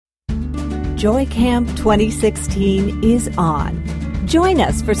Joy Camp 2016 is on. Join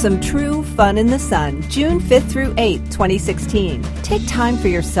us for some true fun in the sun, June 5th through 8th, 2016. Take time for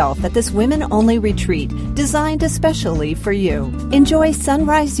yourself at this women-only retreat designed especially for you. Enjoy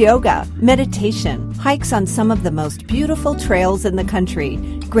sunrise yoga, meditation, hikes on some of the most beautiful trails in the country,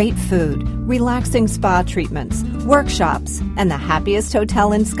 great food, relaxing spa treatments, workshops, and the happiest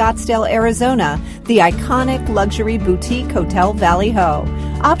hotel in Scottsdale, Arizona, the iconic luxury boutique Hotel Valley Ho.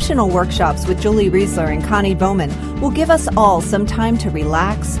 Optional workshops with Julie Riesler and Connie Bowman will give us all some time to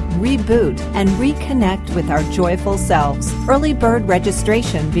relax, reboot, and reconnect with our joyful selves. Early bird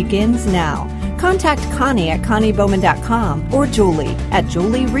registration begins now. Contact Connie at ConnieBowman.com or Julie at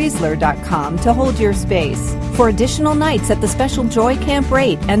JulieRiesler.com to hold your space. For additional nights at the special Joy Camp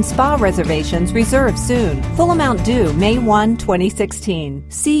rate and spa reservations reserved soon. Full amount due May 1, 2016.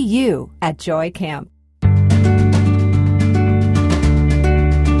 See you at Joy Camp.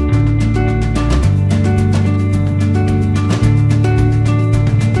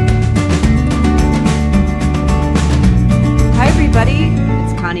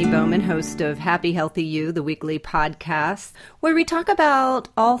 Connie Bowman, host of Happy Healthy You, the weekly podcast, where we talk about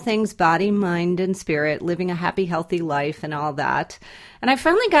all things body, mind, and spirit, living a happy, healthy life and all that. And I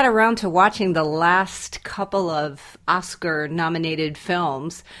finally got around to watching the last couple of Oscar-nominated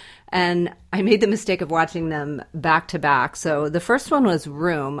films, and I made the mistake of watching them back to back. So the first one was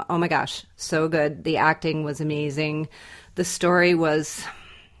Room. Oh my gosh, so good. The acting was amazing. The story was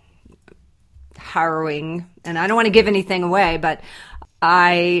harrowing, and I don't want to give anything away, but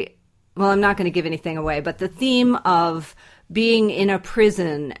I'm not going to give anything away, but the theme of being in a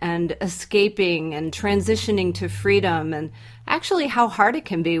prison and escaping and transitioning to freedom, and actually how hard it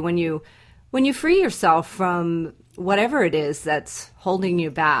can be when you free yourself from whatever it is that's holding you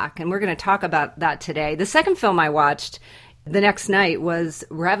back. And we're going to talk about that today. The second film I watched the next night was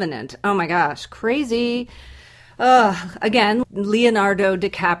Revenant. Oh my gosh, crazy. Again, Leonardo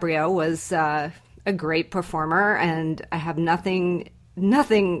DiCaprio was a great performer, and I have nothing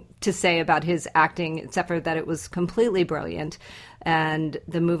to say about his acting except for that it was completely brilliant, and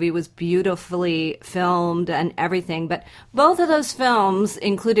the movie was beautifully filmed and everything. But both of those films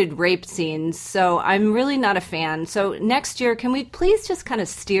included rape scenes, so I'm really not a fan. So next year, can we please just kind of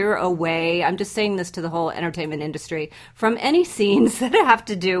steer away, I'm just saying this to the whole entertainment industry, from any scenes that have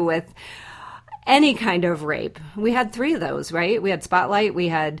to do with any kind of rape. We had 3 of those, right? We had Spotlight, we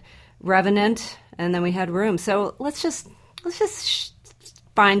had Revenant, and then we had Room. So let's just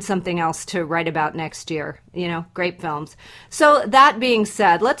find something else to write about next year. Great films. So that being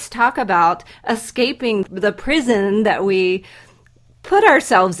said, let's talk about escaping the prison that we put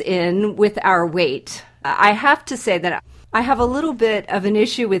ourselves in with our weight. I have to say that I have a little bit of an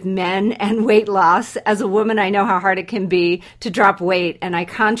issue with men and weight loss. As a woman, I know how hard it can be to drop weight, and I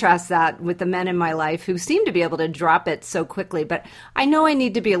contrast that with the men in my life who seem to be able to drop it so quickly. But I know I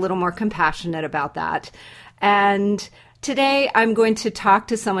need to be a little more compassionate about that. And today, I'm going to talk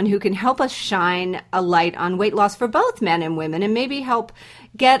to someone who can help us shine a light on weight loss for both men and women, and maybe help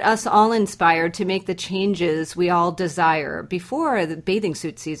get us all inspired to make the changes we all desire before the bathing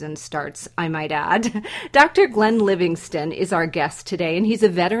suit season starts, I might add. Dr. Glenn Livingston is our guest today, and he's a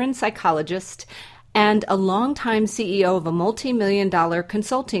veteran psychologist and a longtime CEO of a multi-million-dollar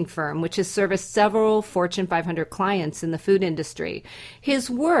consulting firm, which has serviced several Fortune 500 clients in the food industry. His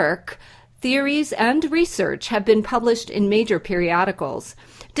work, theories, and research have been published in major periodicals.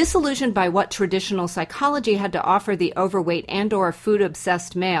 Disillusioned by what traditional psychology had to offer the overweight and/or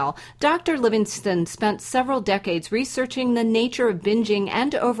food-obsessed male, Dr. Livingston spent several decades researching the nature of binging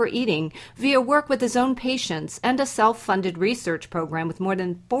and overeating via work with his own patients and a self-funded research program with more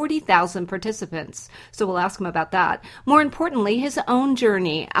than 40,000 participants. So we'll ask him about that. More importantly, his own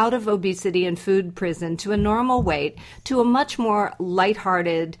journey out of obesity and food prison to a normal weight, to a much more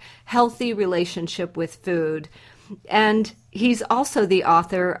lighthearted, healthy relationship with food. And he's also the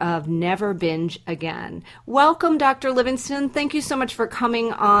author of Never Binge Again. Welcome, Dr. Livingston. Thank you so much for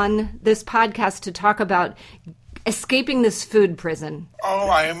coming on this podcast to talk about escaping this food prison. Oh,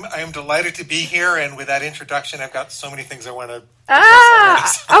 I am delighted to be here. And with that introduction, I've got so many things I want to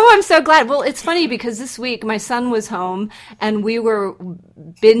I'm so glad. Well, it's funny because this week my son was home and we were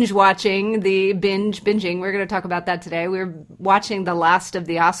binging. We're going to talk about that today. We were watching the last of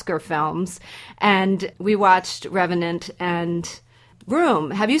the Oscar films, and we watched Revenant and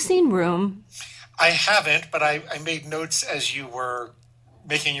Room. Have you seen Room? I haven't, but I made notes as you were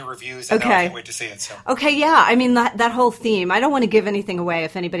making your reviews, and okay. Now I can't wait to see it. So. Okay, yeah. I mean, that whole theme, I don't want to give anything away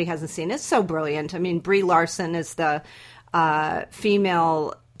if anybody hasn't seen it. It's so brilliant. I mean, Brie Larson is the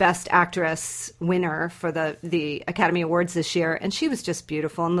female Best Actress winner for the Academy Awards this year, and she was just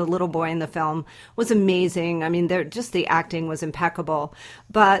beautiful. And the little boy in the film was amazing. I mean, the acting was impeccable.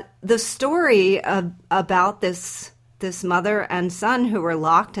 But the story about this mother and son who were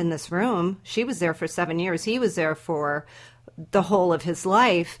locked in this room, she was there for 7 years. He was there for the whole of his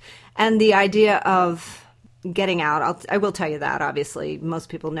life. And the idea of getting out, I will tell you that, obviously. Most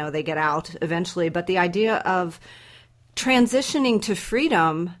people know they get out eventually. But the idea of transitioning to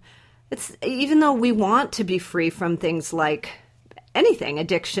freedom, it's even though we want to be free from things like anything,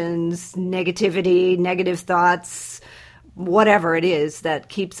 addictions, negativity, negative thoughts, whatever it is that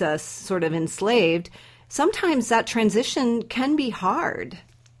keeps us sort of enslaved, sometimes that transition can be hard.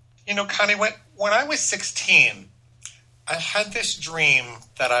 You know, Connie, when I was 16, I had this dream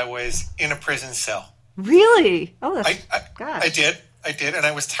that I was in a prison cell. Really? Oh, gosh. I did, and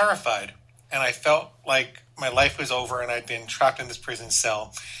I was terrified. And I felt like my life was over and I'd been trapped in this prison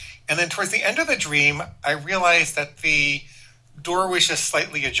cell. And then towards the end of the dream, I realized that the door was just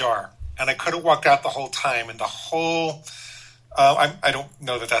slightly ajar. And I could have walked out the whole time. And the whole... I don't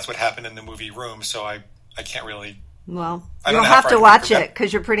know that that's what happened in the movie Room, so I can't really... Well, you'll have to watch it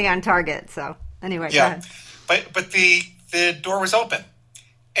because you're pretty on target. So anyway, yeah. Go ahead. But the door was open.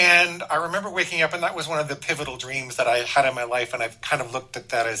 And I remember waking up, and that was one of the pivotal dreams that I had in my life. And I've kind of looked at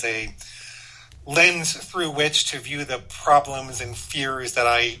that as a lens through which to view the problems and fears that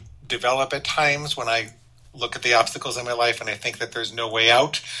I develop at times when I look at the obstacles in my life and I think that there's no way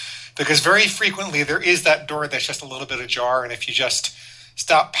out. Because very frequently there is that door that's just a little bit ajar, and if you just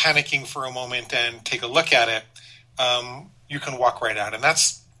stop panicking for a moment and take a look at it, you can walk right out. And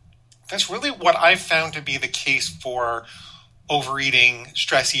that's really what I've found to be the case for overeating,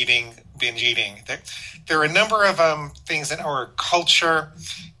 stress eating, binge eating. There are a number of things in our culture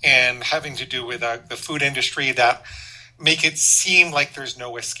and having to do with the food industry that make it seem like there's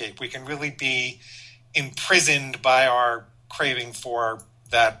no escape. We can really be imprisoned by our craving for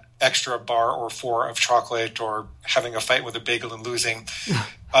that extra bar or four of chocolate or having a fight with a bagel and losing.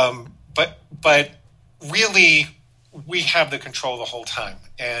 But really, we have the control the whole time.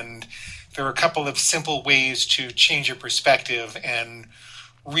 And there are a couple of simple ways to change your perspective and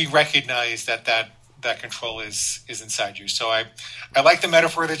re-recognize that control is inside you. So I like the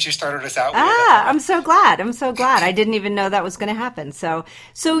metaphor that you started us out with. I'm so glad. I didn't even know that was going to happen. So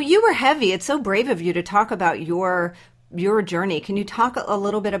you were heavy. It's so brave of you to talk about your journey. Can you talk a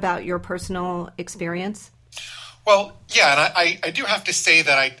little bit about your personal experience? Well, yeah, and I do have to say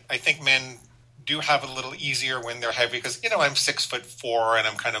that I think men do have it a little easier when they're heavy because, I'm 6'4" and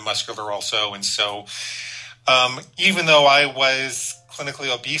I'm kind of muscular also. And so even though I was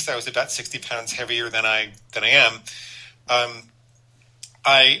clinically obese, I was about 60 pounds heavier than I am.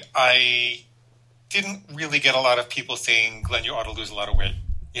 I didn't really get a lot of people saying, Glenn, you ought to lose a lot of weight.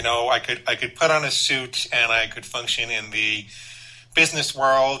 I could put on a suit and I could function in the business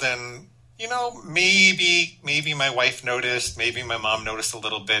world and, maybe my wife noticed, maybe my mom noticed a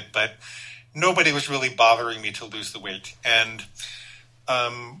little bit, but nobody was really bothering me to lose the weight. And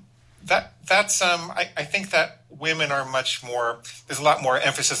I think that women are much more, there's a lot more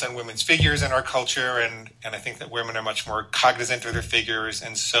emphasis on women's figures in our culture, and I think that women are much more cognizant of their figures.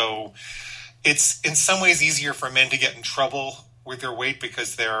 And so it's in some ways easier for men to get in trouble with their weight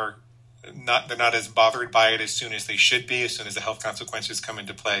because they're not as bothered by it as soon as they should be, as soon as the health consequences come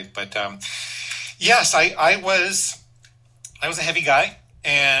into play. But yes, I was a heavy guy,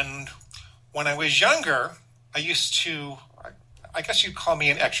 and when I was younger, I guess you'd call me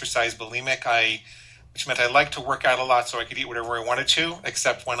an exercise bulimic, which meant I liked to work out a lot so I could eat whatever I wanted to,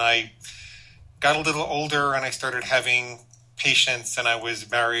 except when I got a little older and I started having patients and I was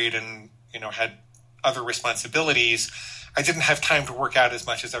married and, had other responsibilities, I didn't have time to work out as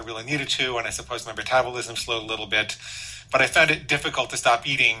much as I really needed to, and I suppose my metabolism slowed a little bit. But I found it difficult to stop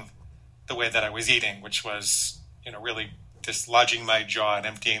eating the way that I was eating, which was, really dislodging my jaw and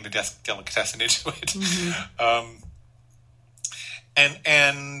emptying the delicatessen into it. Mm-hmm.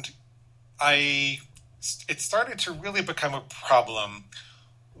 And it started to really become a problem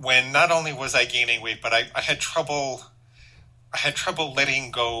when not only was I gaining weight, but I had trouble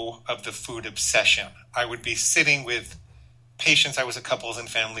letting go of the food obsession. I would be sitting with patients. I was a couples and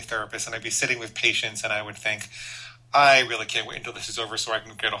family therapist, and I'd be sitting with patients and I would think, I really can't wait until this is over so I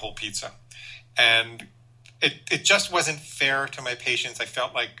can get a whole pizza. And it just wasn't fair to my patients. I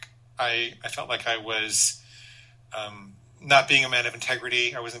felt like I was not being a man of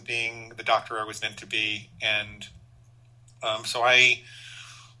integrity. I wasn't being the doctor I was meant to be. And so I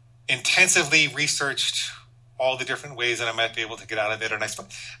intensively researched all the different ways that I might be able to get out of it. And I spent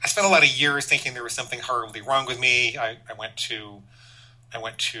a lot of years thinking there was something horribly wrong with me. I went to I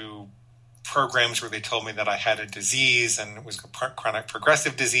went to programs where they told me that I had a disease and it was a chronic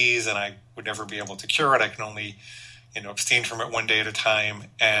progressive disease and I would never be able to cure it. I can only, abstain from it one day at a time.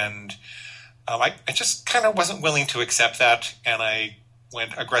 And I just kind of wasn't willing to accept that. And I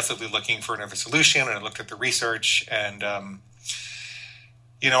went aggressively looking for another solution, and I looked at the research. And, I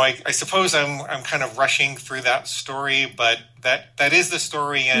suppose I'm kind of rushing through that story, but that is the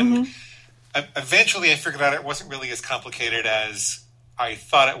story. And eventually I figured out it wasn't really as complicated as I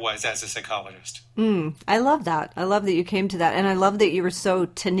thought it was as a psychologist. I love that. I love that you came to that. And I love that you were so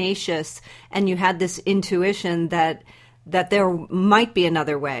tenacious and you had this intuition that there might be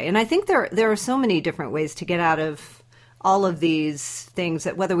another way. And I think there are so many different ways to get out of all of these things,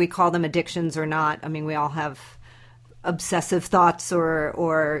 that whether we call them addictions or not. I mean, we all have obsessive thoughts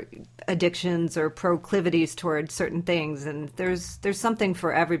or addictions or proclivities toward certain things. And there's something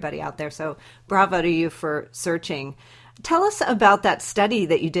for everybody out there. So bravo to you for searching. Tell us about that study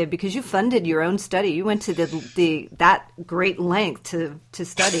that you did, because you funded your own study. You went to that great length to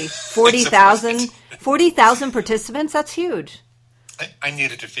study 40,000 participants. That's huge. I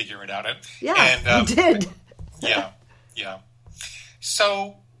needed to figure it out. Yeah, you did. Yeah.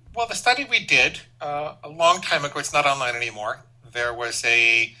 So, the study we did a long time ago, it's not online anymore.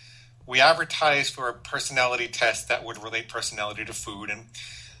 We advertised for a personality test that would relate personality to food, and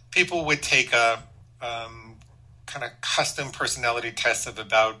people would take a kind of custom personality test of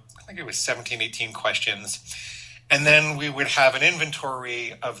about, I think it was 17, 18 questions. And then we would have an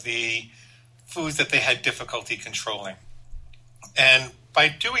inventory of the foods that they had difficulty controlling. And by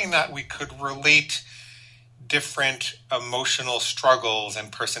doing that, we could relate different emotional struggles and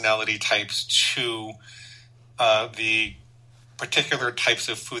personality types to the particular types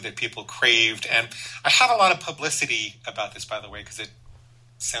of food that people craved. And I had a lot of publicity about this, by the way, because it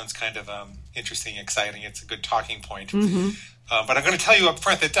sounds kind of interesting, exciting. It's a good talking point. But I'm going to tell you up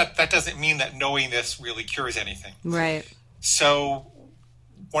front that doesn't mean that knowing this really cures anything. Right. So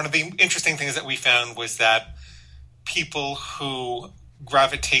one of the interesting things that we found was that people who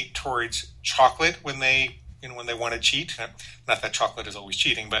gravitate towards chocolate when they want to cheat, not that chocolate is always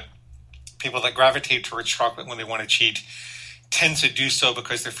cheating, but people that gravitate towards chocolate when they want to cheat tend to do so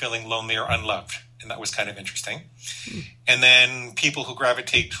because they're feeling lonely or unloved. And that was kind of interesting. And then people who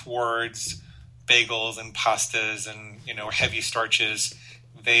gravitate towards bagels and pastas and, heavy starches,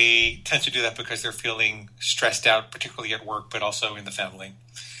 they tend to do that because they're feeling stressed out, particularly at work, but also in the family.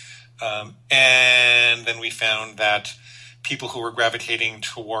 And then we found that people who were gravitating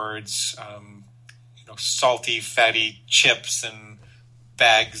towards, salty, fatty chips and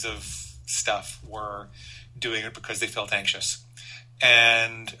bags of stuff were doing it because they felt anxious.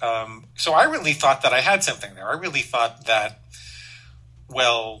 And so I really thought that I had something there. I really thought that,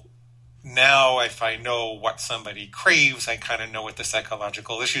 now if I know what somebody craves, I kind of know what the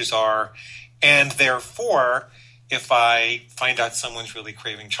psychological issues are. And therefore, if I find out someone's really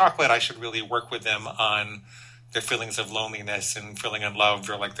craving chocolate, I should really work with them on their feelings of loneliness and feeling unloved,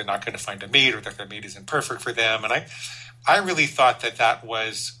 or like they're not going to find a mate, or that their mate isn't perfect for them. And I really thought that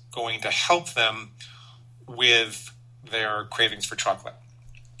was going to help them with their cravings for chocolate.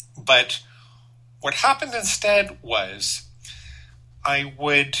 But what happened instead was I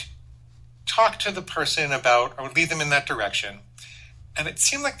would talk to the person I would lead them in that direction. And it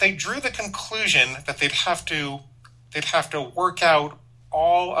seemed like they drew the conclusion that they'd have to work out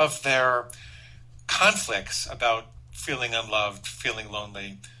all of their conflicts about feeling unloved, feeling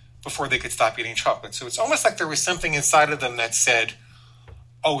lonely, before they could stop eating chocolate. So it's almost like there was something inside of them that said,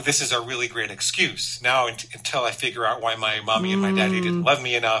 oh, this is a really great excuse. Now, until I figure out why my mommy and my daddy didn't love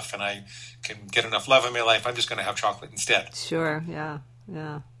me enough and I can get enough love in my life, I'm just going to have chocolate instead. Sure, yeah.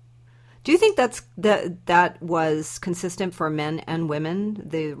 Do you think that was consistent for men and women,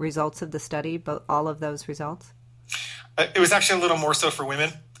 the results of the study, but all of those results? It was actually a little more so for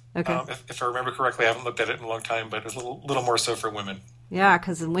women. Okay. If I remember correctly, I haven't looked at it in a long time, but it was a little more so for women. Yeah,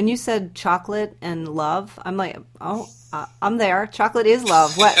 because when you said chocolate and love, I'm like, I'm there. Chocolate is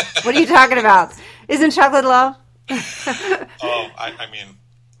love. What are you talking about? Isn't chocolate love? I mean...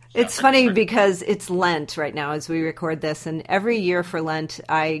 It's funny because it's Lent right now as we record this, and every year for Lent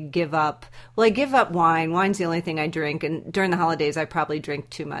I give up wine. Wine's the only thing I drink, and during the holidays I probably drink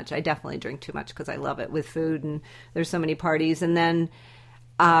too much. I definitely drink too much because I love it with food, and there's so many parties. And then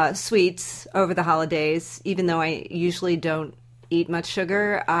sweets over the holidays, even though I usually don't eat much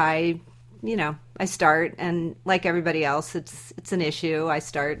sugar, I start, and like everybody else, it's an issue. I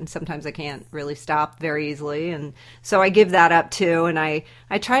start, and sometimes I can't really stop very easily, and so I give that up too. And I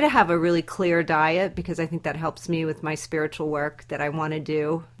try to have a really clear diet because I think that helps me with my spiritual work that I want to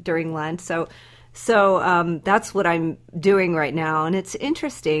do during Lent. So So that's what I'm doing right now. And it's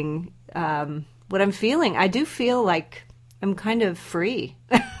interesting what I'm feeling. I do feel like I'm kind of free.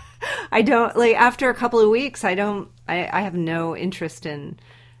 I don't, like, after a couple of weeks, I have no interest in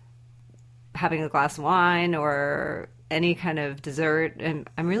having a glass of wine or any kind of dessert. And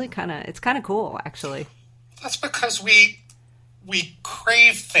I'm really it's kind of cool, actually. That's because we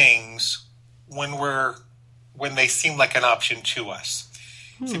crave things when they seem like an option to us.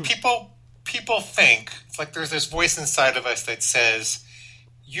 See, people think, it's like there's this voice inside of us that says,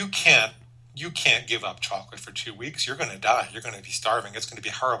 you can't give up chocolate for 2 weeks. You're going to die. You're going to be starving. It's going to be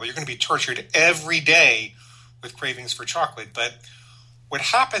horrible. You're going to be tortured every day with cravings for chocolate. But what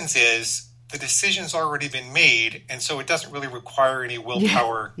happens is the decision's already been made, and so it doesn't really require any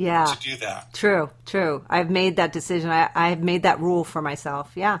willpower to do that. True. I've made that decision. I've made that rule for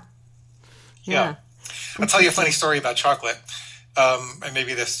myself. Yeah. I'll tell you a funny story about chocolate, and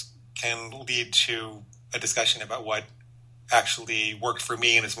maybe this can lead to a discussion about what actually worked for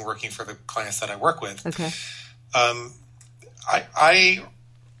me and has been working for the clients that I work with. Okay.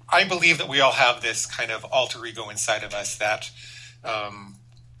 I believe that we all have this kind of alter ego inside of us that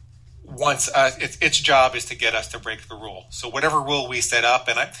wants its job is to get us to break the rule. So whatever rule we set up,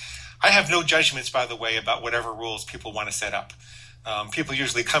 and I have no judgments, by the way, about whatever rules people want to set up. People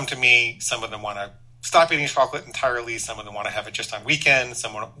usually come to me. Some of them want to stop eating chocolate entirely. Some of them want to have it just on weekends.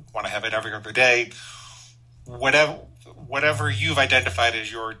 Some want to have it every other day. Whatever you've identified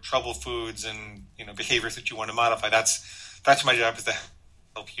as your trouble foods and behaviors that you want to modify, that's my job, is to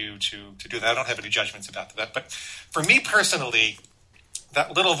help you to do that. I don't have any judgments about that. But for me personally,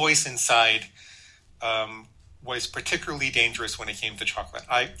 that little voice inside was particularly dangerous when it came to chocolate.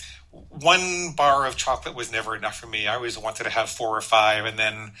 One bar of chocolate was never enough for me. I always wanted to have 4 or 5, and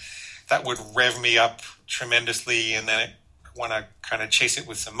then that would rev me up tremendously, and then I want to kind of chase it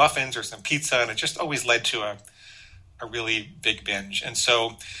with some muffins or some pizza, and it just always led to a really big binge. And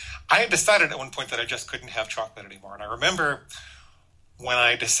so I had decided at one point that I just couldn't have chocolate anymore. And I remember when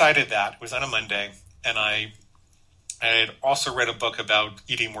I decided that, it was on a Monday, and I had also read a book about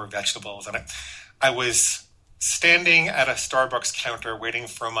eating more vegetables, and I was standing at a Starbucks counter waiting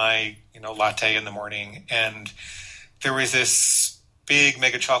for my latte in the morning, and there was this big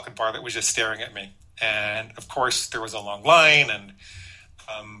mega chocolate bar that was just staring at me. And of course there was a long line, and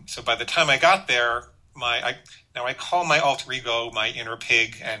so by the time I got there, now I call my alter ego my inner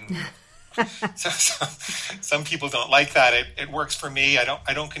pig, and so some people don't like that. It works for me.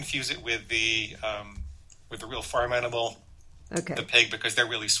 I don't confuse it with the real farm animal, the pig, because they're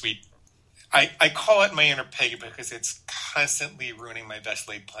really sweet. I call it my inner pig because it's constantly ruining my best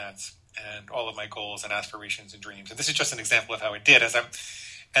laid plans and all of my goals and aspirations and dreams. And this is just an example of how it did. As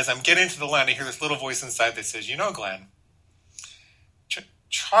I'm getting into the line, I hear this little voice inside that says, Glenn,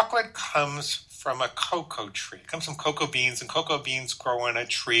 chocolate comes from a cocoa tree. It comes from cocoa beans, and cocoa beans grow on a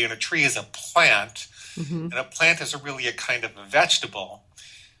tree, and a tree is a plant, and a plant is really a kind of a vegetable.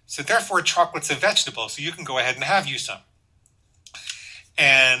 So therefore, chocolate's a vegetable, so you can go ahead and have you some.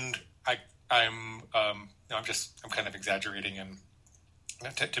 And I'm kind of exaggerating and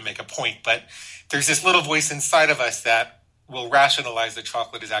to make a point, but there's this little voice inside of us that will rationalize that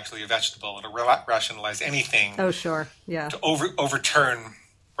chocolate is actually a vegetable. It'll rationalize anything. Oh, sure. Yeah. To overturn,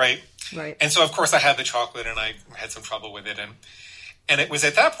 right? Right. And so, of course, I had the chocolate, and I had some trouble with it. And it was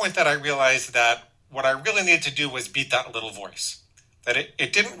at that point that I realized that what I really needed to do was beat that little voice. That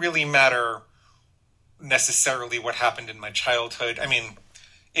it didn't really matter necessarily what happened in my childhood. I mean,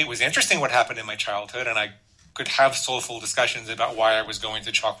 it was interesting what happened in my childhood, and I could have soulful discussions about why I was going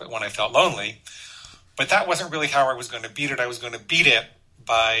to chocolate when I felt lonely. But that wasn't really how I was going to beat it. I was going to beat it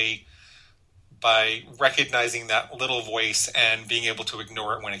by recognizing that little voice and being able to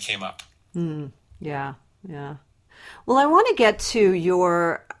ignore it when it came up. Yeah. Well, I want to get to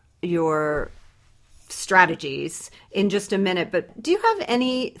your strategies in just a minute, but do you have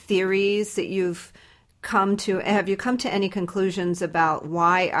any theories that have you come to any conclusions about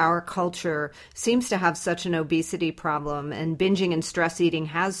why our culture seems to have such an obesity problem and binging and stress eating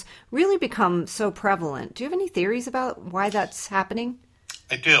has really become so prevalent? Do you have any theories about why that's happening?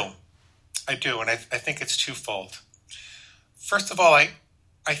 I do. And I think it's twofold. First of all, I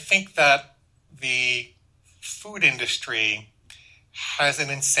think that the food industry has an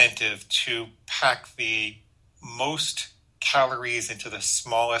incentive to pack the most calories into the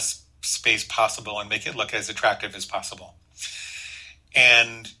smallest space possible and make it look as attractive as possible.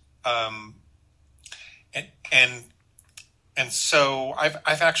 And so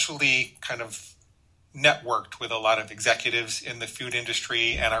I've actually kind of networked with a lot of executives in the food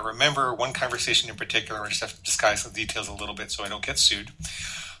industry, and I remember one conversation in particular. I just have to disguise the details a little bit so I don't get sued.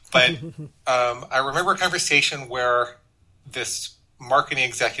 But I remember a conversation where this marketing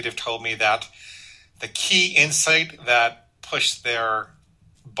executive told me that the key insight that pushed their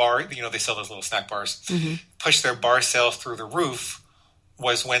bar, they sell those little snack bars, pushed their bar sales through the roof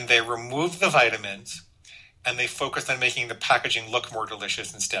was when they removed the vitamins and they focused on making the packaging look more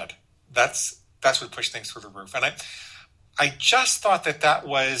delicious instead. That's what pushed things through the roof. And I just thought that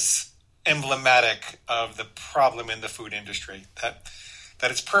was emblematic of the problem in the food industry, that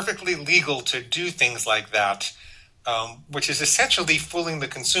it's perfectly legal to do things like that, which is essentially fooling the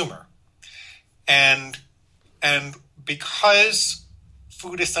consumer. And because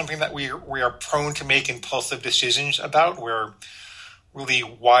food is something that we are prone to make impulsive decisions about, we're really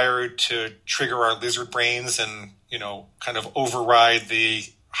wired to trigger our lizard brains and, kind of override the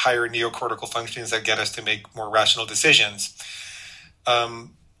higher neocortical functions that get us to make more rational decisions.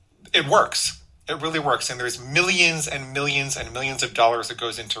 It works. It really works. And there's millions and millions and millions of dollars that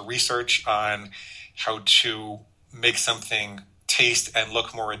goes into research on how to make something taste and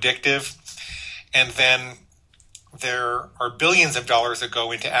look more addictive. And then there are billions of dollars that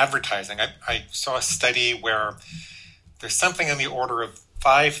go into advertising. I saw a study where there's something on the order of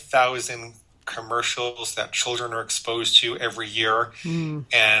 5,000 commercials that children are exposed to every year,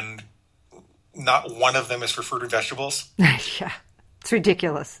 and not one of them is for fruit and vegetables. Yeah, it's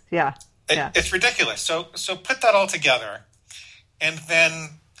ridiculous. Yeah. It's ridiculous. So put that all together, and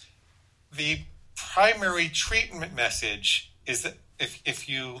then the primary treatment message is that if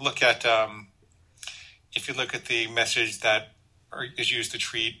you look at the message that is used to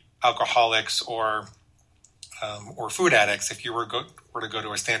treat alcoholics or food addicts, if you were to go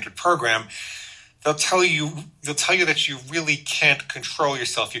to a standard program, they'll tell you that you really can't control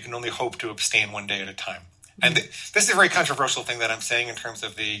yourself. You can only hope to abstain one day at a time. And this is a very controversial thing that I'm saying in terms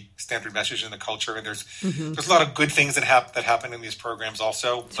of the standard message in the culture. And there's a lot of good things that happen in these programs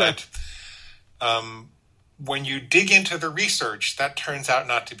also. Sure. But when you dig into the research, that turns out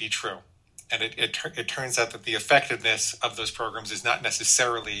not to be true. And it turns out that the effectiveness of those programs is not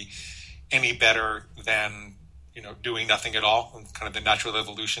necessarily any better than doing nothing at all, and kind of the natural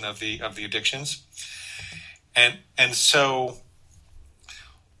evolution of the addictions. And so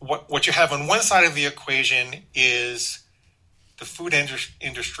what you have on one side of the equation is the food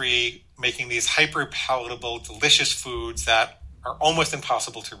industry making these hyper palatable, delicious foods that are almost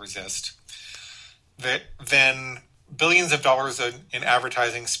impossible to resist. Then billions of dollars in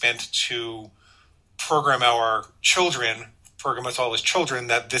advertising spent to program us all as children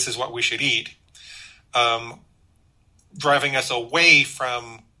that this is what we should eat, driving us away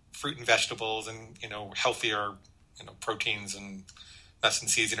from fruit and vegetables and healthier proteins and nuts and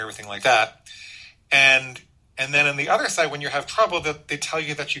seeds and everything like that. And then on the other side, when you have trouble, that they tell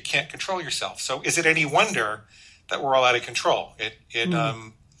you that you can't control yourself. So is it any wonder that we're all out of control?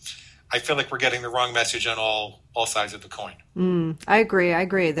 I feel like we're getting the wrong message on all sides of the coin. I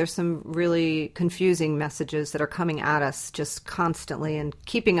agree. There's some really confusing messages that are coming at us just constantly and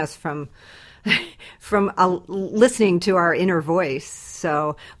keeping us from listening to our inner voice.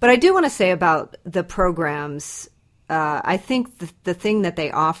 So, but I do want to say about the programs, I think the thing that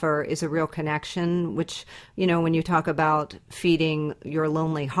they offer is a real connection, which, when you talk about feeding your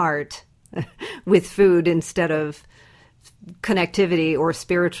lonely heart with food instead of connectivity or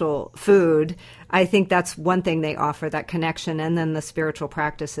spiritual food, I think that's one thing they offer, that connection, and then the spiritual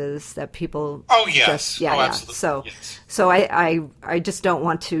practices that people. Oh yes, absolutely. So I just don't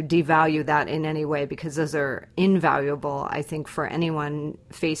want to devalue that in any way, because those are invaluable, I think, for anyone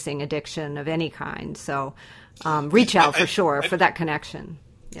facing addiction of any kind. So reach out for sure for that connection.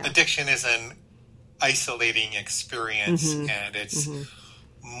 Yeah. Addiction is an isolating experience, and it's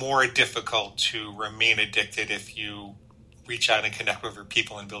more difficult to remain addicted if you reach out and connect with other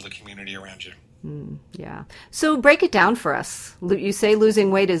people and build a community around you. Yeah. So break it down for us. You say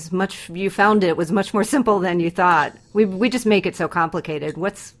losing weight you found it was much more simple than you thought. We just make it so complicated.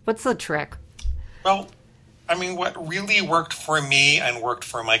 What's the trick? Well, what really worked for me and worked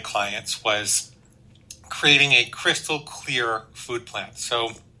for my clients was creating a crystal clear food plan. So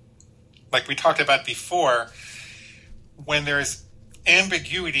like we talked about before, when there's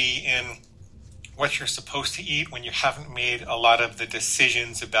ambiguity in what you're supposed to eat, when you haven't made a lot of the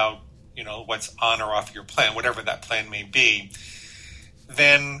decisions about what's on or off your plan, whatever that plan may be,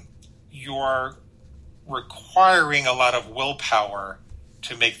 then you're requiring a lot of willpower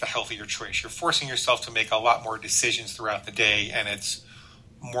to make the healthier choice. You're forcing yourself to make a lot more decisions throughout the day, and it's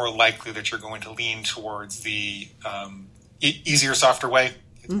more likely that you're going to lean towards the easier, softer way.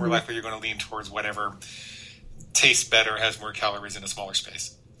 It's more likely you're going to lean towards whatever tastes better, has more calories in a smaller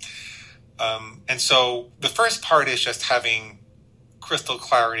space. And so the first part is just having crystal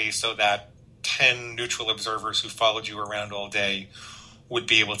clarity so that 10 neutral observers who followed you around all day would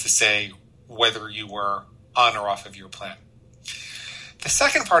be able to say whether you were on or off of your plan. The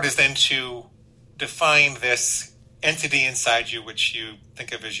second part is then to define this entity inside you, which you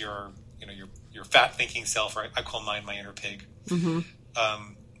think of as your fat thinking self, or I call mine my inner pig. Mm-hmm.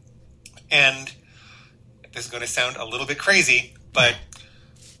 And this is going to sound a little bit crazy, but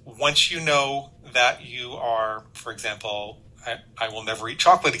once you know that you are, for example, I will never eat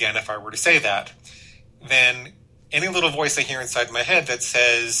chocolate again, if I were to say that, then any little voice I hear inside my head that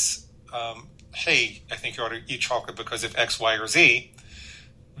says, hey, I think you ought to eat chocolate because of X, Y, or Z,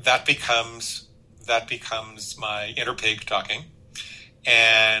 that becomes my inner pig talking.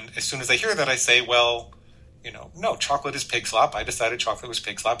 And as soon as I hear that, I say, well, no, chocolate is pig slop. I decided chocolate was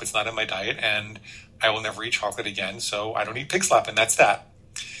pig slop. It's not in my diet, and I will never eat chocolate again, so I don't eat pig slop, and that's that.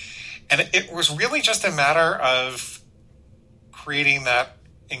 And it was really just a matter of creating that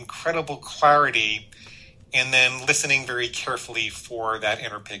incredible clarity and then listening very carefully for that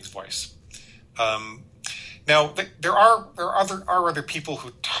inner pig's voice. Now, there are other people who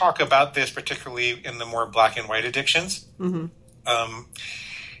talk about this, particularly in the more black and white addictions. Mm-hmm.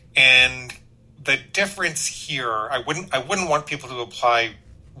 And the difference here, I wouldn't want people to apply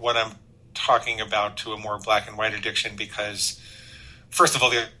what I'm talking about to a more black and white addiction because, first of all,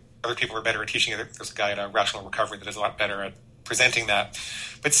 the other people are better at teaching it. There's a guy at Rational Recovery that is a lot better at presenting that.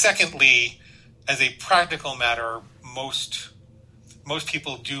 But secondly, as a practical matter, most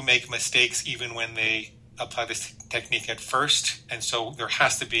people do make mistakes even when they apply this technique at first. And so there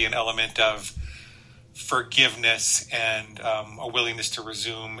has to be an element of forgiveness and a willingness to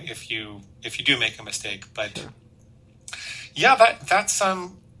resume if you do make a mistake. But sure. Yeah, that's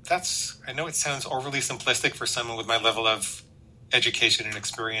I know it sounds overly simplistic for someone with my level of education and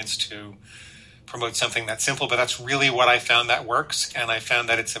experience to promote something that simple, but that's really what I found that works. And I found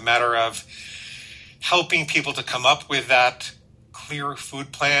that it's a matter of helping people to come up with that clear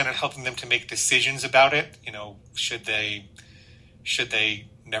food plan and helping them to make decisions about it. Should they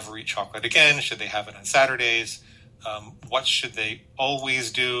never eat chocolate again? Should they have it on Saturdays? What should they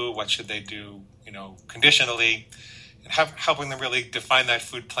always do? What should they do, conditionally? And helping them really define that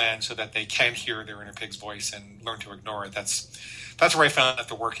food plan so that they can hear their inner pig's voice and learn to ignore it. That's where I found that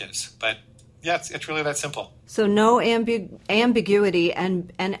the work is. But yeah, it's really that simple. So no ambiguity,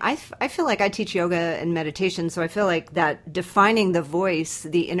 and I feel like I teach yoga and meditation, so I feel like that defining the voice,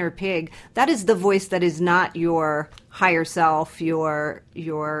 the inner pig, that is the voice that is not your higher self, your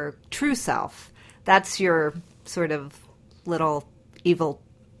true self. That's your sort of little evil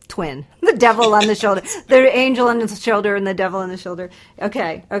twin, the devil on the shoulder, the angel on the shoulder and the devil on the shoulder.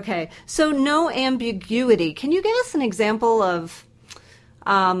 Okay. So no ambiguity. Can you give us an example of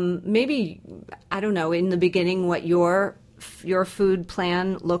maybe, I don't know, in the beginning, what your food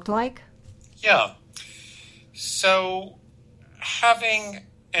plan looked like? Yeah. So having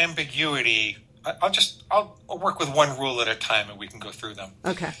ambiguity, I'll work with one rule at a time and we can go through them.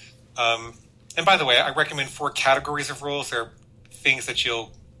 Okay. And by the way, I recommend 4 categories of rules. There are things that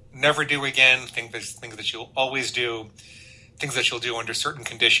you'll never do again, things that you'll always do, things that you'll do under certain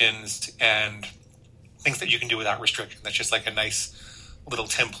conditions, and things that you can do without restriction. That's just like a nice little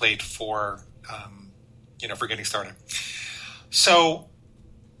template for getting started. So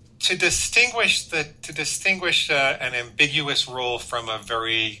to distinguish an ambiguous rule from a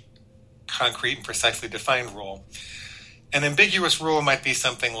very concrete and precisely defined rule, an ambiguous rule might be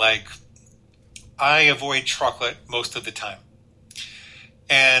something like, I avoid chocolate most of the time.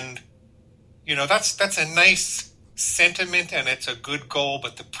 And, that's a nice sentiment and it's a good goal,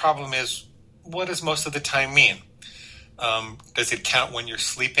 but the problem is, what does most of the time mean? Does it count when you're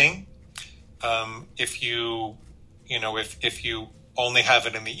sleeping? If you only have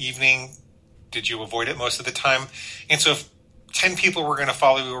it in the evening, did you avoid it most of the time? And so if 10 people were going to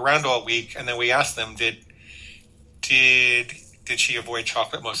follow you around all week, and then we asked them, did she avoid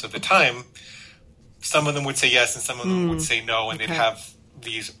chocolate most of the time? Some of them would say yes, and some of them would say no, and they'd have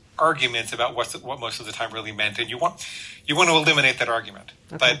these arguments about what most of the time really meant. And you want to eliminate that argument.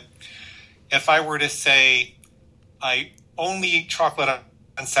 Okay. But if I were to say, I only eat chocolate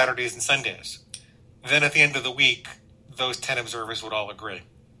on Saturdays and Sundays, then at the end of the week, those 10 observers would all agree.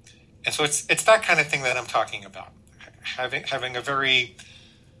 And so it's that kind of thing that I'm talking about. Having a very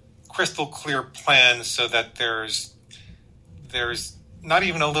crystal clear plan so that there's not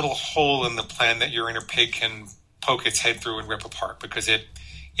even a little hole in the plan that your inner pig can poke its head through and rip apart, because it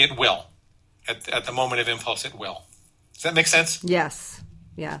will. At the moment of impulse, it will. Does that make sense? Yes.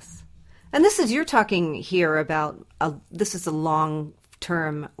 And you're talking here about, this is a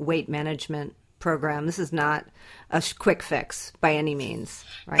long-term weight management program. This is not a quick fix by any means,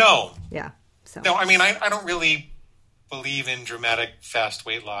 right? No. Yeah. So. No, I mean, I don't really believe in dramatic, fast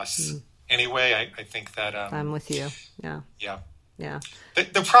weight loss anyway. I think that... I'm with you. Yeah. Yeah. Yeah.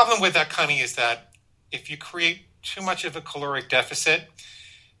 The problem with that, Connie, is that if you create too much of a caloric deficit,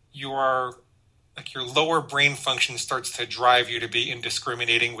 your lower brain function starts to drive you to be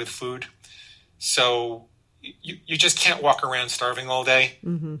indiscriminating with food. So you just can't walk around starving all day,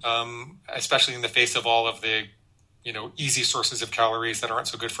 especially in the face of all of the, easy sources of calories that aren't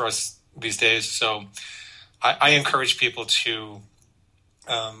so good for us these days. So I encourage people to,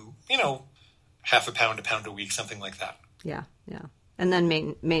 half a pound a week, something like that. Yeah. Yeah. And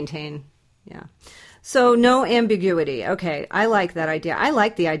then maintain. Yeah. So no ambiguity. Okay. I like that idea. I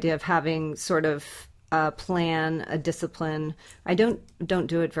like the idea of having sort of a plan, a discipline. I don't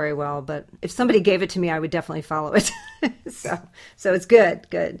do it very well, but if somebody gave it to me, I would definitely follow it. So it's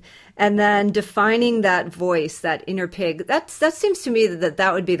good. And then defining that voice, that inner pig, that seems to me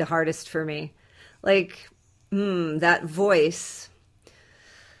that would be the hardest for me. Like, that voice,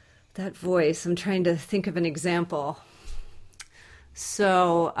 I'm trying to think of an example.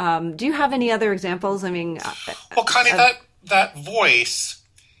 So, do you have any other examples? I mean, well, Connie, that voice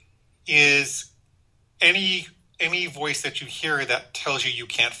is any voice that you hear that tells you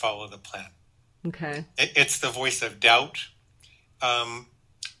can't follow the plan. Okay. It's the voice of doubt.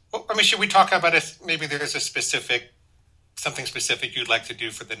 Should we talk about it? Maybe there's something specific you'd like to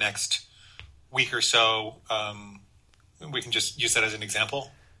do for the next week or so. We can just use that as an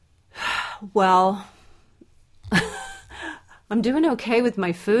example. Well, I'm doing okay with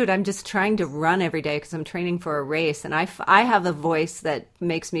my food. I'm just trying to run every day because I'm training for a race, and I have a voice that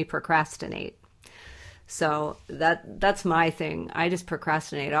makes me procrastinate. So that's my thing. I just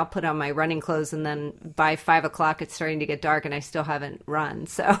procrastinate. I'll put on my running clothes, and then by 5:00 it's starting to get dark, and I still haven't run.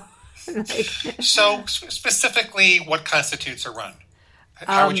 So, So specifically, what constitutes a run?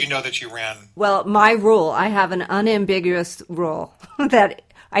 How would you know that you ran? Well, my rule, I have an unambiguous rule that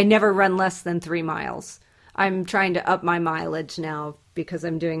I never run less than 3 miles. I'm trying to up my mileage now because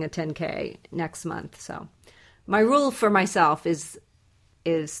I'm doing a 10K next month. So my rule for myself is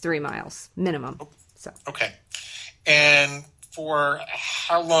 3 miles minimum. So. Okay. And for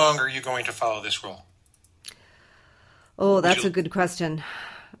how long are you going to follow this rule? Oh, that's a good question.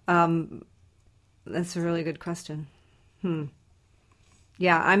 That's a really good question.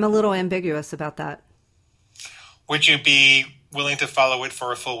 Yeah, I'm a little ambiguous about that. Would you be willing to follow it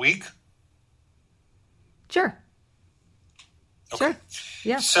for a full week? Sure. Okay. Sure.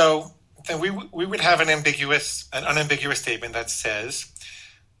 Yeah. So then we would have an unambiguous statement that says,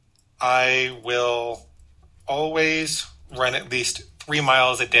 I will always run at least 3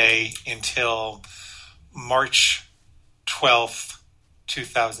 miles a day until March 12th,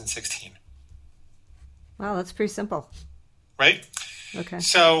 2016. Wow, that's pretty simple. Right? Okay.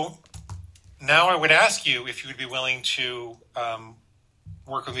 So now I would ask you if you would be willing to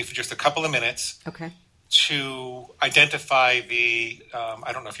work with me for just a couple of minutes. Okay. To identify the,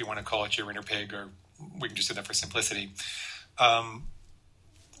 I don't know if you want to call it your inner pig, or we can just do that for simplicity.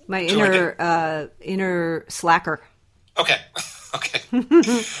 My inner slacker. Okay.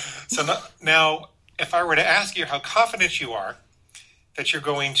 So now, if I were to ask you how confident you are that you're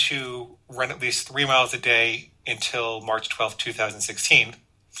going to run at least 3 miles a day until March 12th, 2016,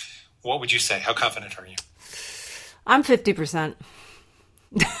 what would you say? How confident are you? I'm 50%.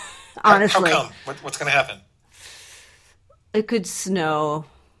 Honestly. How come? What's going to happen? It could snow.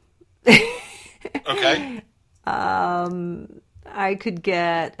 Okay. I could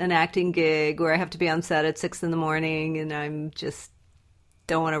get an acting gig where I have to be on set at 6 a.m, and I'm just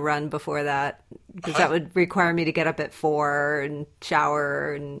don't want to run before that because that would require me to get up at 4 and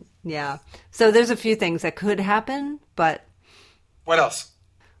shower, and yeah. So there's a few things that could happen, but what else?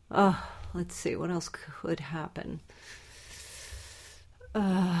 Let's see. What else could happen?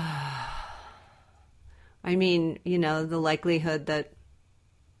 I mean, the likelihood that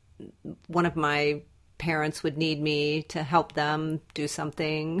one of my parents would need me to help them do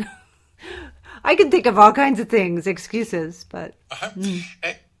something. I can think of all kinds of things, excuses, but...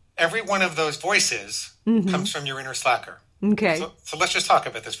 Every one of those voices comes from your inner slacker. Okay. So let's just talk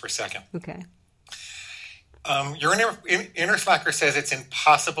about this for a second. Okay. Your inner slacker says it's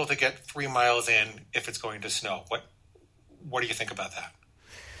impossible to get 3 miles in if it's going to snow. What do you think about that?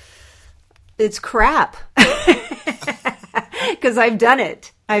 It's crap. Because I've done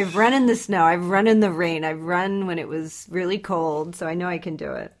it. I've run in the snow. I've run in the rain. I've run when it was really cold. So I know I can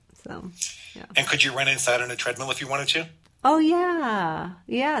do it. So, yeah. And could you run inside on a treadmill if you wanted to? Oh, yeah.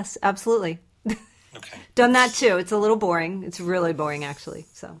 Yes, absolutely. Okay. Done that too. It's a little boring. It's really boring, actually.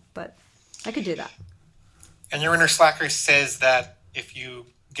 So, but. I could do that. And your inner slacker says that if you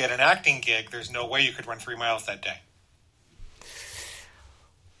get an acting gig, there's no way you could run 3 miles that day.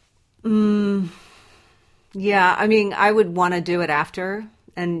 Yeah, I mean, I would want to do it after.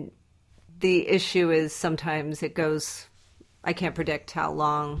 And the issue is sometimes I can't predict how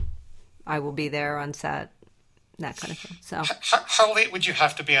long I will be there on set, that kind of thing. So, how late would you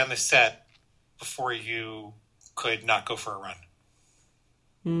have to be on the set before you could not go for a run?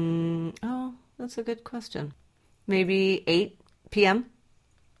 Oh, that's a good question. Maybe 8 p.m.?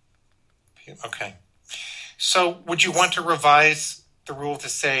 Okay. So would you want to revise the rule to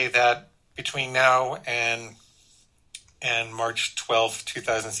say that between now and March 12th,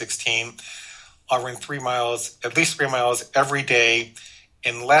 2016, I'll run 3 miles, at least 3 miles every day,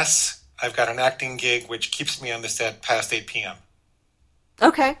 unless I've got an acting gig which keeps me on the set past 8 p.m.?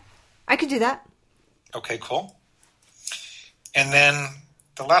 Okay. I could do that. Okay, cool. And then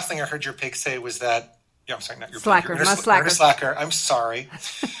the last thing I heard your pig say was that, I'm sorry, not your slacker, pig, my slacker. Slacker, I'm sorry,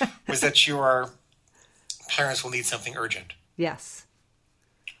 was that your parents will need something urgent. Yes.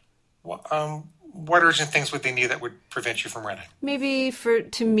 What urgent things would they need that would prevent you from running? Maybe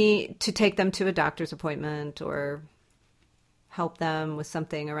to take them to a doctor's appointment or help them with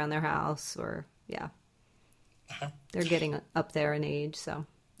something around their house or, yeah. Uh-huh. They're getting up there in age, so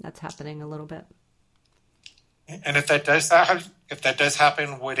that's happening a little bit. And if that does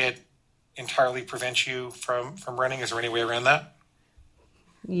happen, would it entirely prevent you from running? Is there any way around that?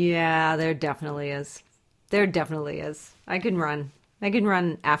 Yeah, there definitely is. There definitely is. I can run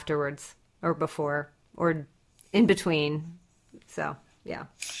afterwards or before or in between. So, yeah.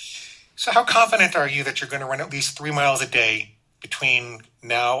 So how confident are you that you're going to run at least 3 miles a day between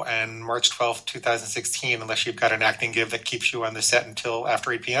now and March 12th, 2016, unless you've got an acting gig that keeps you on the set until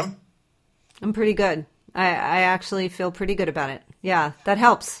after 8 p.m.? I'm pretty good. I actually feel pretty good about it. Yeah, that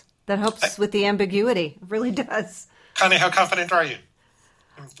helps. That helps with the ambiguity. It really does. Connie, how confident are you?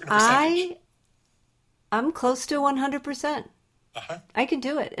 I'm close to 100%. Uh-huh. I can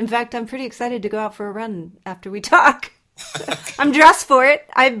do it. In fact, I'm pretty excited to go out for a run after we talk. I'm dressed for it.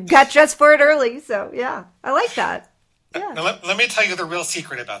 I got dressed for it early. So, yeah, I like that. Yeah. Now, let me tell you the real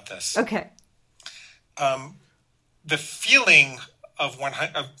secret about this. Okay. The feeling of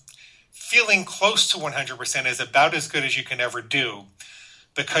feeling close to 100% is about as good as you can ever do,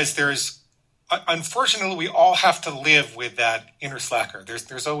 because unfortunately, we all have to live with that inner slacker.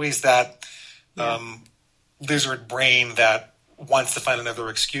 There's always that lizard brain that wants to find another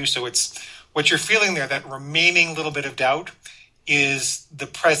excuse. So it's what you're feeling there, that remaining little bit of doubt, is the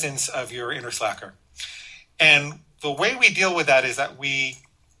presence of your inner slacker. And the way we deal with that is that we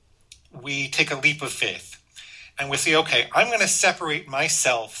take a leap of faith, and we say, okay, I'm going to separate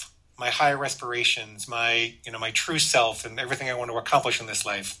myself, my higher aspirations, my true self, and everything I want to accomplish in this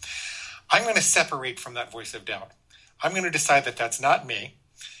life. I'm going to separate from that voice of doubt. I'm going to decide that that's not me.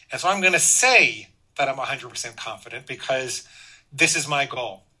 And so I'm going to say that I'm 100% confident because this is my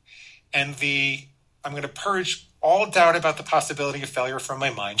goal. And I'm going to purge all doubt about the possibility of failure from my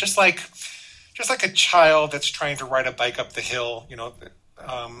mind. Just like a child that's trying to ride a bike up the hill,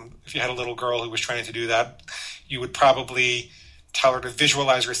 if you had a little girl who was trying to do that, you would probably tell her to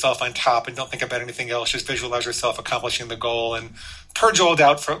visualize herself on top and don't think about anything else. Just visualize yourself accomplishing the goal and purge all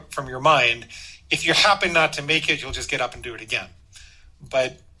doubt from your mind. If you happen not to make it, you'll just get up and do it again.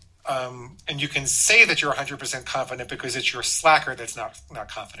 But and you can say that you're 100% confident because it's your slacker that's not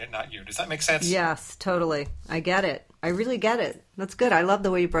confident, not you. Does that make sense? Yes, totally. I get it. I really get it. That's good. I love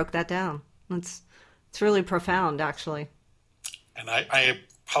the way you broke that down. It's really profound, actually. And I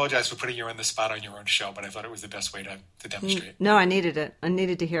apologize for putting you on the spot on your own show, but I thought it was the best way to demonstrate. No, I needed it. I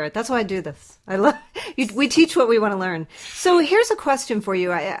needed to hear it. That's why I do this. I love. We teach what we want to learn. So here's a question for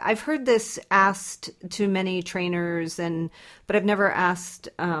you. I've heard this asked to many trainers, but I've never asked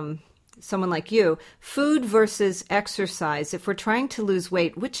someone like you. Food versus exercise. If we're trying to lose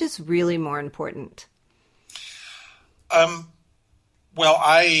weight, which is really more important? Well,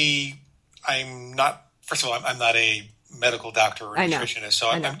 I'm not. First of all, I'm not a medical doctor or nutritionist,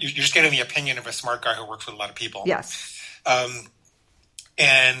 so you're just getting the opinion of a smart guy who works with a lot of people. Yes.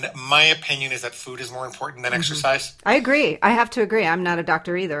 And my opinion is that food is more important than exercise. I agree. I have to agree. I'm not a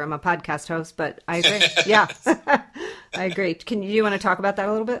doctor either. I'm a podcast host, but I agree. Yeah, I agree. You want to talk about that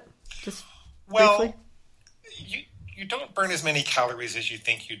a little bit? Just briefly? You don't burn as many calories as you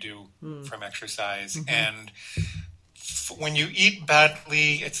think you do from exercise. Mm-hmm. And when you eat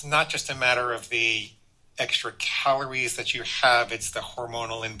badly, it's not just a matter of the extra calories that you have, it's the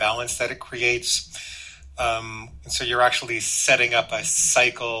hormonal imbalance that it creates. And so you're actually setting up a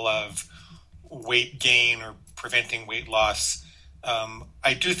cycle of weight gain or preventing weight loss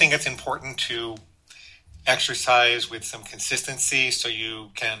I do think it's important to exercise with some consistency so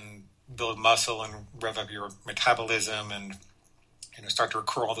you can build muscle and rev up your metabolism and start to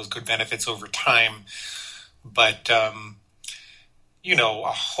accrue all those good benefits over time. But a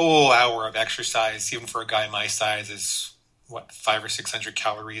whole hour of exercise, even for a guy my size, is what, 500 or 600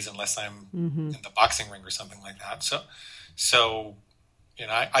 calories, unless I'm in the boxing ring or something like that. So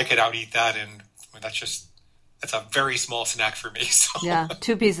I could out eat that, and that's a very small snack for me. So. Yeah,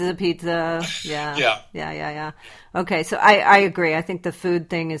 2 pieces of pizza. Yeah. Yeah. Okay, so I agree. I think the food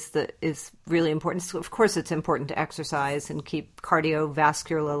thing is really important. So of course, it's important to exercise and keep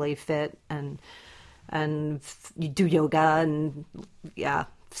cardiovascularly fit, and you do yoga and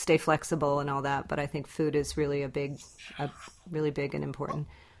stay flexible and all that. But I think food is really really big and important.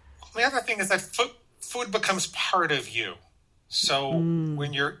 The other thing is that food becomes part of you. So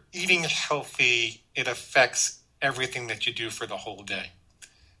when you're eating healthy, it affects everything that you do for the whole day.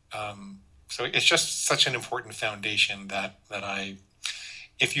 So it's just such an important foundation that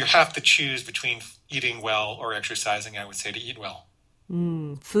if you have to choose between eating well or exercising, I would say to eat well.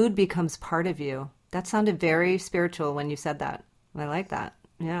 Food becomes part of you. That sounded very spiritual when you said that. I like that.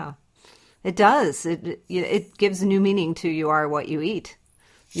 Yeah, it does. It gives new meaning to you are what you eat.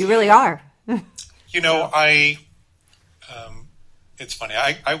 You really are. It's funny.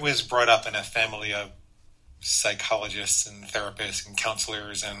 I was brought up in a family of psychologists and therapists and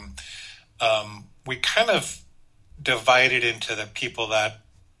counselors, and we kind of divided into the people that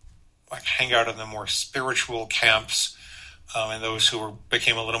hang out in the more spiritual camps, and those who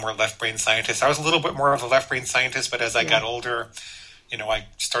became a little more left-brain scientists. I was a little bit more of a left-brain scientist, but as I got older, I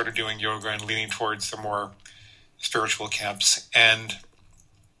started doing yoga and leaning towards the more spiritual camps. And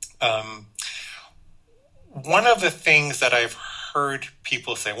one of the things that I've heard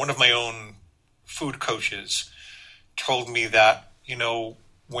people say, one of my own food coaches told me that,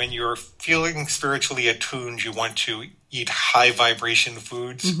 when you're feeling spiritually attuned, you want to eat high vibration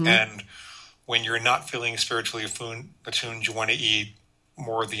foods. Mm-hmm. And when you're not feeling spiritually attuned, you want to eat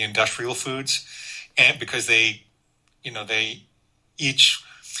more of the industrial foods. And because the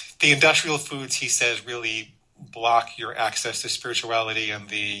industrial foods, he says, really block your access to spirituality, and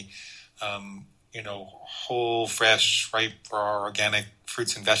the, whole, fresh, ripe, or organic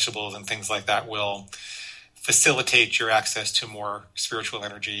fruits and vegetables and things like that will facilitate your access to more spiritual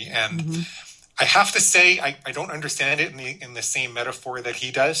energy. And I have to say, I don't understand it in the same metaphor that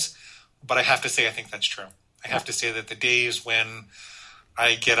he does, but I have to say I think that's true. I have to say that the days when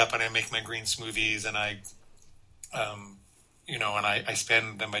I get up and I make my green smoothies and I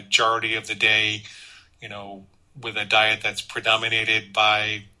spend the majority of the day, with a diet that's predominated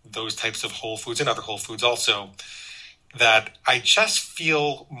by those types of whole foods and other whole foods also, that I just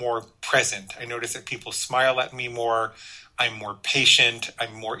feel more present. I notice that people smile at me more. I'm more patient.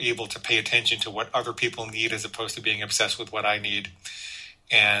 I'm more able to pay attention to what other people need as opposed to being obsessed with what I need.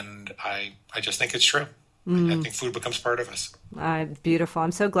 And I just think it's true. I think food becomes part of us. Beautiful.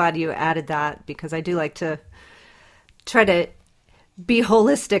 I'm so glad you added that, because I do like to try to be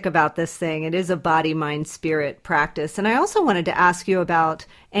holistic about this thing. It is a body, mind, spirit practice. And I also wanted to ask you about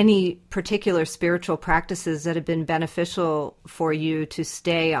any particular spiritual practices that have been beneficial for you to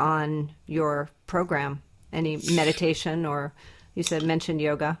stay on your program. Any meditation, or mentioned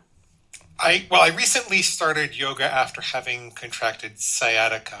yoga? I recently started yoga after having contracted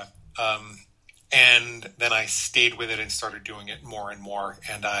sciatica. And then I stayed with it and started doing it more and more.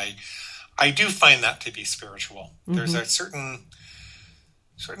 And I do find that to be spiritual. Mm-hmm. There's a certain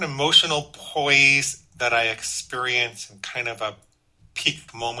emotional poise that I experience in kind of a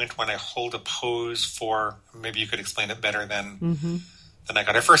peak moment when I hold a pose for, maybe you could explain it better than I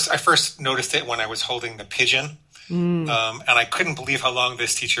got. I first noticed it when I was holding the pigeon. And I couldn't believe how long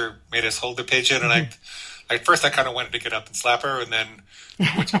this teacher made us hold the pigeon. And at first I kind of wanted to get up and slap her, and then,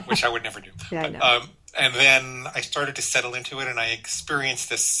 which I would never do. Yeah, but, and then I started to settle into it, and I experienced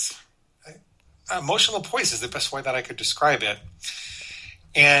this emotional poise is the best way that I could describe it.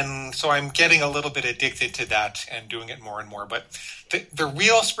 And so I'm getting a little bit addicted to that and doing it more and more. But the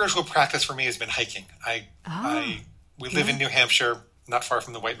real spiritual practice for me has been hiking. We live in New Hampshire, not far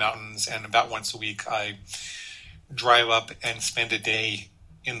from the White Mountains, and about once a week I drive up and spend a day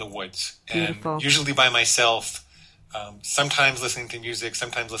in the woods. Beautiful. And usually by myself, sometimes listening to music,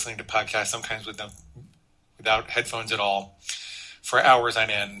 sometimes listening to podcasts, sometimes without headphones at all, for hours on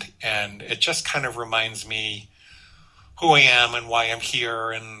end. And it just kind of reminds me who I am and why I'm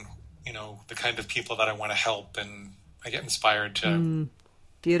here, and the kind of people that I want to help, and I get inspired to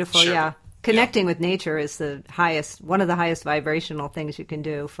beautiful. share Connecting with nature is one of the highest vibrational things you can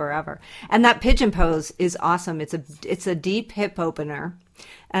do forever. And that pigeon pose is awesome. It's a deep hip opener,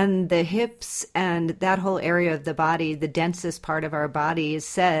 and the hips and that whole area of the body, the densest part of our body, is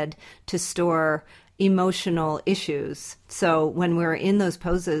said to store emotional issues. So when we're in those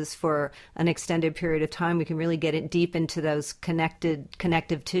poses for an extended period of time, we can really get it deep into those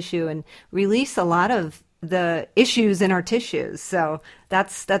connective tissue and release a lot of the issues in our tissues. So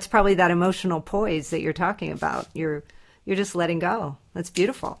that's probably that emotional poise that you're talking about. You're just letting go. That's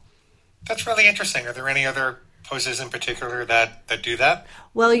beautiful. That's really interesting. Are there any other poses in particular that do that?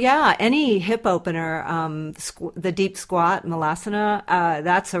 Well, yeah, any hip opener, the deep squat, Malasana,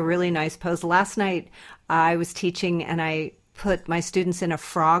 that's a really nice pose. Last night I was teaching and I put my students in a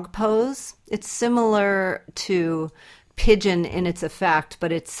frog pose. It's similar to pigeon in its effect,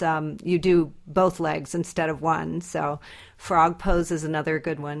 but it's you do both legs instead of one. So frog pose is another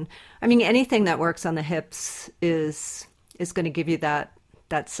good one. I mean, anything that works on the hips is going to give you that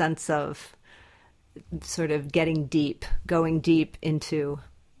sense of sort of getting deep, going deep into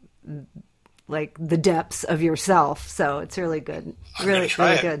like the depths of yourself. So it's really good. Really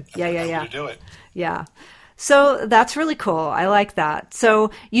good. Yeah. Do it. Yeah. So that's really cool. I like that.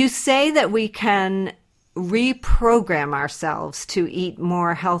 So you say that we can reprogram ourselves to eat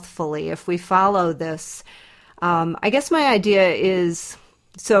more healthfully if we follow this. I guess my idea is,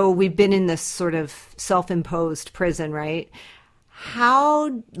 so we've been in this sort of self-imposed prison, right?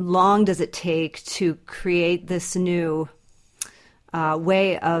 How long does it take to create this new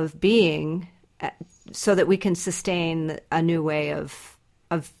way of being so that we can sustain a new way of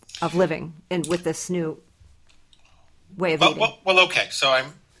living and with this new way of eating? Well, okay. So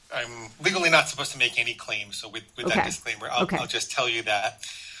I'm legally not supposed to make any claims. So with that disclaimer, I'll just tell you that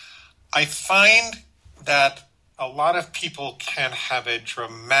I find that a lot of people can have a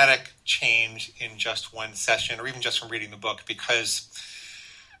dramatic change in just one session or even just from reading the book, because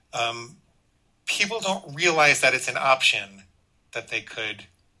people don't realize that it's an option that they could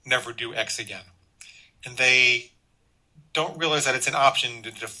never do X again. And they don't realize that it's an option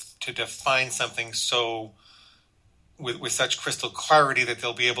to define something so with such crystal clarity that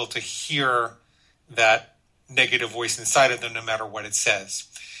they'll be able to hear that negative voice inside of them no matter what it says.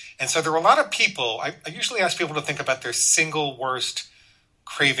 And so there are a lot of people, I usually ask people to think about their single worst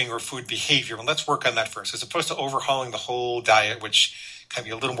craving or food behavior. And let's work on that first, as opposed to overhauling the whole diet, which can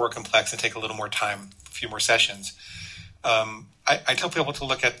be a little more complex and take a little more time, a few more sessions. I tell people to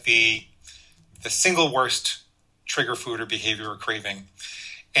look at the single worst trigger food or behavior or craving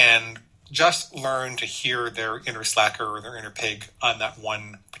and just learn to hear their inner slacker or their inner pig on that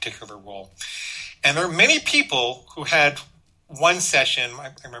one particular role. And there are many people who had one session.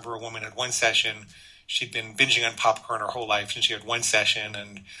 I remember a woman had one session. She'd been binging on popcorn her whole life, and she had one session,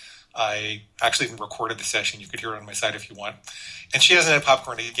 and I actually even recorded the session. You could hear it on my site if you want. And she hasn't had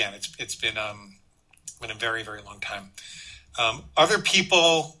popcorn again. It's been a very, very long time. Other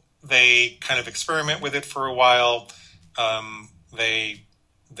people, they kind of experiment with it for a while.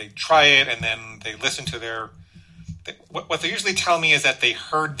 They try it, and then they listen to what they usually tell me is that they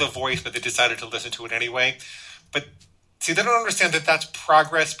heard the voice, but they decided to listen to it anyway. But see, they don't understand that that's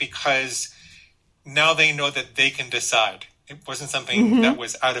progress, because now they know that they can decide. It wasn't something that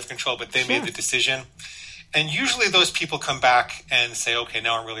was out of control, but they made the decision. And usually those people come back and say, okay,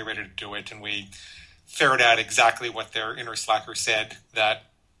 now I'm really ready to do it. And we ferret out exactly what their inner slacker said that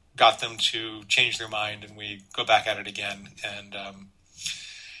got them to change their mind, and we go back at it again. And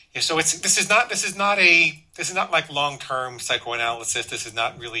so this is not like long-term psychoanalysis. This is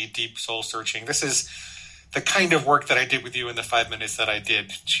not really deep soul searching. This is the kind of work that I did with you in the 5 minutes that I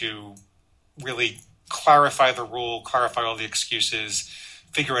did to really clarify the rule, clarify all the excuses,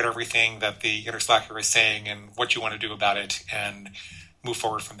 figure out everything that the inner slacker is saying and what you want to do about it, and move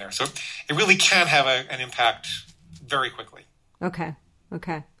forward from there. So it really can have an impact very quickly.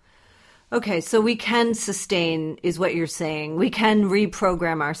 Okay, so we can sustain, is what you're saying. We can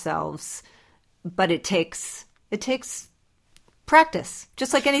reprogram ourselves, but it takes practice,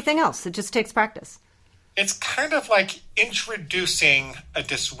 just like anything else. It just takes practice. It's kind of like introducing a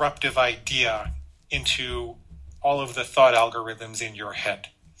disruptive idea into all of the thought algorithms in your head.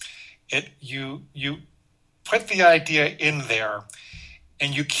 You put the idea in there,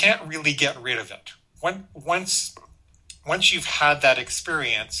 and you can't really get rid of it. Once you've had that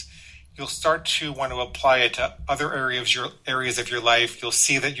experience, you'll start to want to apply it to other areas of your life. You'll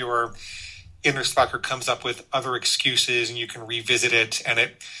see that your inner slacker comes up with other excuses, and you can revisit it. And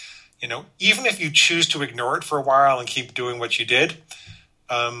it, even if you choose to ignore it for a while and keep doing what you did,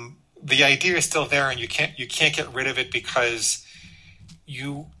 the idea is still there, and you can't get rid of it, because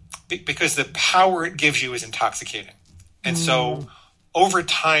because the power it gives you is intoxicating. And so over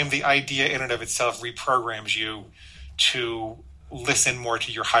time, the idea in and of itself reprograms you to listen more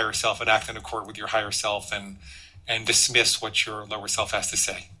to your higher self and act in accord with your higher self and dismiss what your lower self has to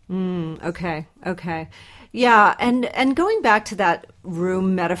say. Okay. Yeah, and going back to that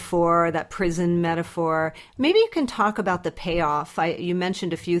room metaphor, that prison metaphor, maybe you can talk about the payoff. You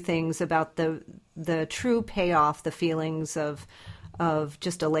mentioned a few things about the true payoff, the feelings of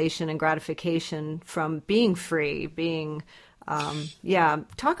just elation and gratification from being free,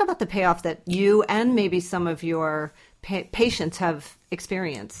 talk about the payoff that you and maybe some of your patients have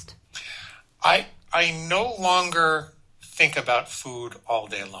experienced. I no longer think about food all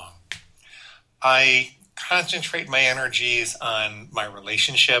day long. I concentrate my energies on my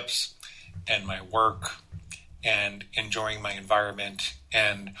relationships and my work and enjoying my environment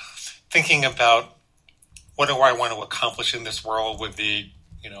and thinking about what do I want to accomplish in this world with the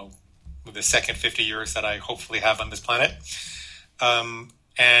second 50 years that I hopefully have on this planet.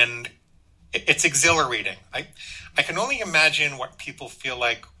 And it's exhilarating. I can only imagine what people feel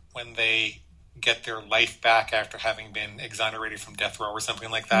like when they get their life back after having been exonerated from death row or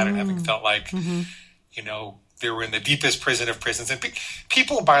something like that, and having felt like, they were in the deepest prison of prisons. And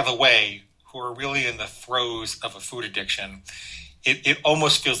people, by the way, who are really in the throes of a food addiction, it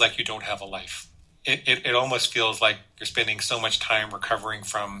almost feels like you don't have a life. It almost feels like you're spending so much time recovering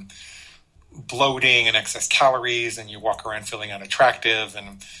from bloating and excess calories, and you walk around feeling unattractive,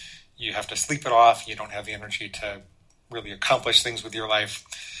 and you have to sleep it off. You don't have the energy to really accomplish things with your life.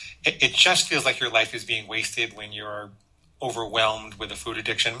 It just feels like your life is being wasted when you're overwhelmed with a food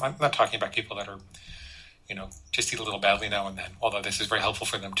addiction. I'm not talking about people that are, just eat a little badly now and then, although this is very helpful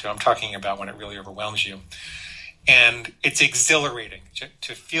for them too. I'm talking about when it really overwhelms you. And it's exhilarating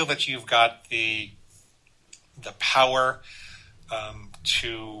to feel that you've got the power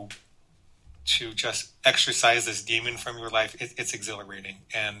to just exercise this demon from your life. It's exhilarating.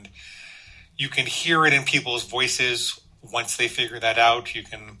 And you can hear it in people's voices once they figure that out. You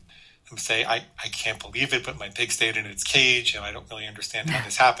can say, I can't believe it, but my pig stayed in its cage, and I don't really understand how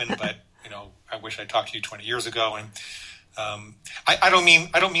this happened, but I wish I talked to you 20 years ago. And I don't mean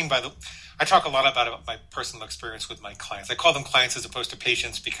I talk a lot about my personal experience with my clients. I call them clients as opposed to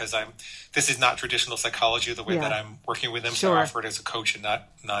patients because this is not traditional psychology the way that I'm working with them. Sure. So I offer it as a coach and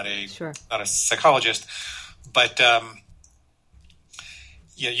not a psychologist. But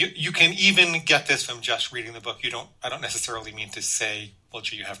you can even get this from just reading the book. I don't necessarily mean to say, well,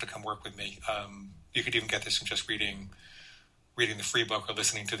 gee, you have to come work with me. You could even get this from just reading the free book or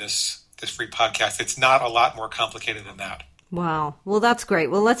listening to this free podcast. It's not a lot more complicated than that. Wow. Well, that's great.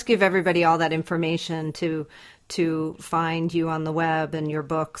 Well, let's give everybody all that information to find you on the web and your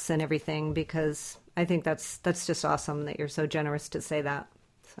books and everything, because I think that's just awesome that you're so generous to say that.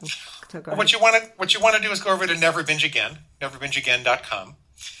 So go ahead. What you want to do is go over to Never Binge Again, neverbingeagain.com.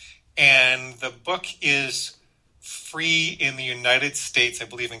 And the book is free in the United States, I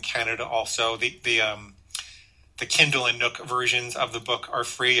believe in Canada also. The Kindle and Nook versions of the book are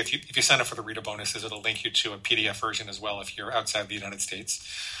free. If you sign up for the reader bonuses, it'll link you to a PDF version as well if you're outside the United States.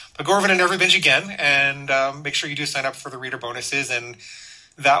 But go over to Never Binge Again and make sure you do sign up for the reader bonuses, and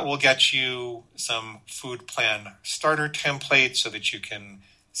that will get you some food plan starter templates so that you can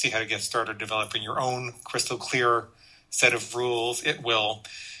see how to get started developing your own crystal clear set of rules. It will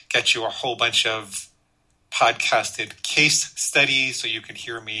get you a whole bunch of podcasted case studies so you can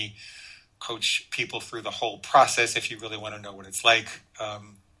hear me coach people through the whole process if you really want to know what it's like.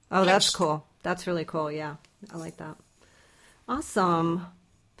 That's cool. That's really cool. Yeah, I like that. Awesome.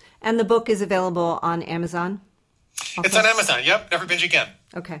 And the book is available on Amazon? Also? It's on Amazon. Yep. Never Binge Again.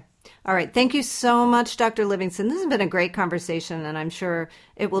 Okay. All right. Thank you so much, Dr. Livingston. This has been a great conversation, and I'm sure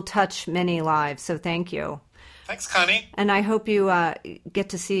it will touch many lives. So thank you. Thanks, Connie. And I hope you get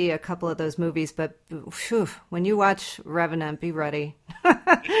to see a couple of those movies, but when you watch Revenant, be ready.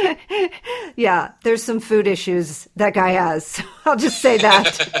 Yeah, there's some food issues that guy has. I'll just say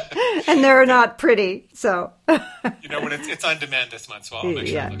that. And they're not pretty, so. It's on demand this month, so I'll make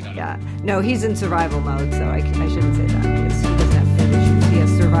sure I look at it. Yeah. No, he's in survival mode, so I shouldn't say that. He doesn't have food issues. He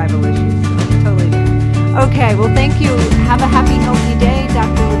has survival issues, so totally different. Okay, well, thank you. Have a happy, healthy day,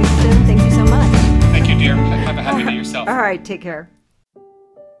 Dr. Livingston. Thank you so much. Thank you, dear. Have a happy day yourself. All right, take care.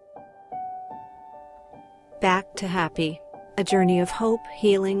 Back to Happy, A Journey of Hope,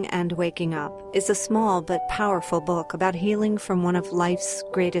 Healing, and Waking Up is a small but powerful book about healing from one of life's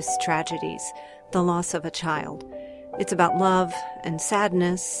greatest tragedies, the loss of a child. It's about love and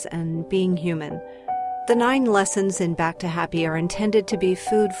sadness and being human. The 9 lessons in Back to Happy are intended to be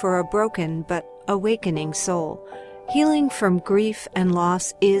food for a broken but awakening soul. Healing from grief and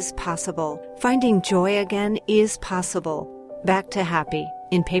loss is possible. Finding joy again is possible. Back to Happy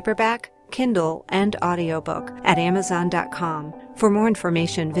in paperback, Kindle, and audiobook at Amazon.com. For more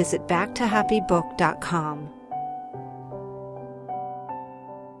information, visit backtohappybook.com.